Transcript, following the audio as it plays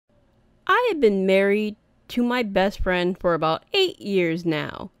have been married to my best friend for about 8 years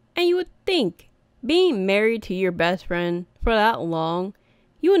now. And you would think, being married to your best friend for that long,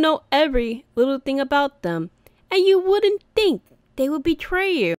 you would know every little thing about them. And you wouldn't think they would betray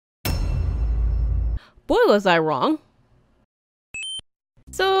you. Boy, was I wrong.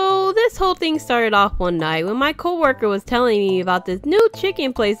 So this whole thing started off one night when my coworker was telling me about this new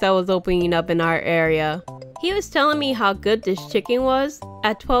chicken place that was opening up in our area. He was telling me how good this chicken was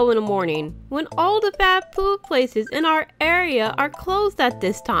at 12 in the morning, when all the fast food places in our area are closed at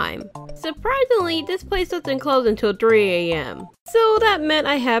this time. Surprisingly, this place doesn't close until 3 a.m. So that meant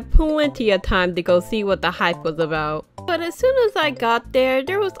I had plenty of time to go see what the hype was about. But as soon as I got there,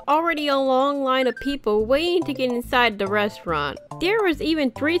 there was already a long line of people waiting to get inside the restaurant. There was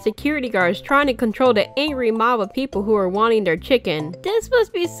even 3 security guards trying to control the angry mob of people who were wanting their chicken. This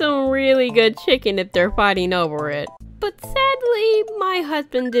must be some really good chicken if they're fighting over it. But sadly, my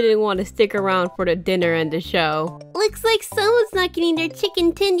husband didn't want to stick around for the dinner and the show. Looks like someone's not getting their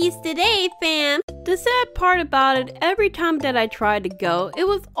chicken tendies today, fam. The sad part about it, every time that I tried to go, it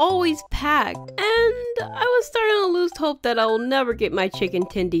was always packed. And I was starting to lose hope that I will never get my chicken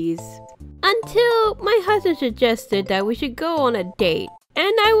tendies. Until my husband suggested that we should go on a date.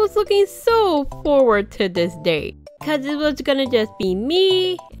 And I was looking so forward to this date. Cause it was gonna just be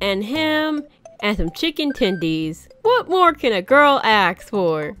me and him and some chicken tendies. What more can a girl ask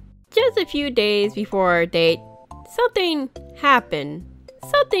for? Just a few days before our date, something happened.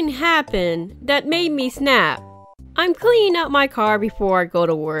 Something happened that made me snap. I'm cleaning up my car before I go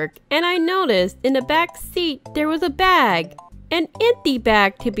to work, and I noticed in the back seat there was a bag, an empty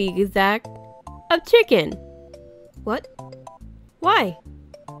bag to be exact, of chicken. What? Why?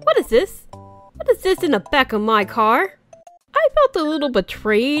 What is this? What is this in the back of my car? I felt a little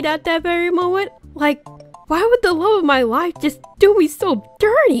betrayed at that very moment. Like, why would the love of my life just do me so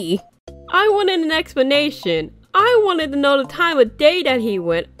dirty? I wanted an explanation. I wanted to know the time of day that he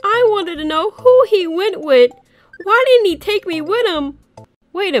went. I wanted to know who he went with. Why didn't he take me with him?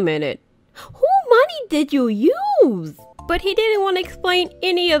 Wait a minute. Who money did you use? But he didn't want to explain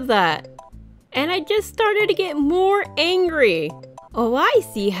any of that. And I just started to get more angry. Oh, I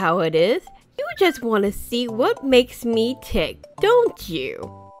see how it is. You just want to see what makes me tick, don't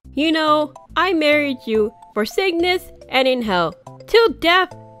you? You know, I married you for sickness and in health, till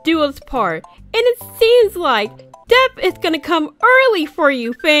death do us part. And it seems like death is gonna come early for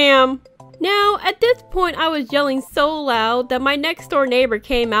you, fam. Now, at this point, I was yelling so loud that my next door neighbor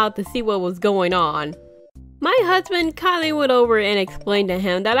came out to see what was going on. My husband kindly went over and explained to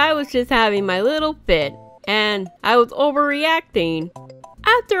him that I was just having my little fit, and I was overreacting.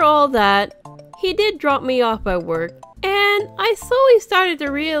 After all that, he did drop me off at work, and I slowly started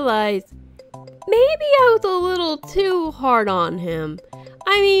to realize maybe I was a little too hard on him.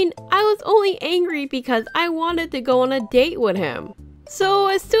 I mean, I was only angry because I wanted to go on a date with him. So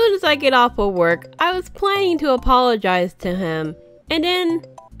as soon as I get off of work, I was planning to apologize to him. And then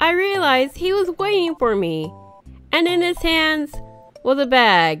I realized he was waiting for me. And in his hands was a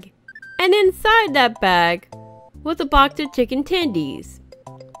bag. And inside that bag was a box of chicken tendies.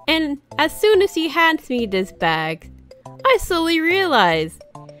 And as soon as he hands me this bag, I slowly realized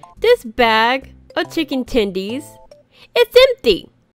this bag of chicken tendies, it's empty.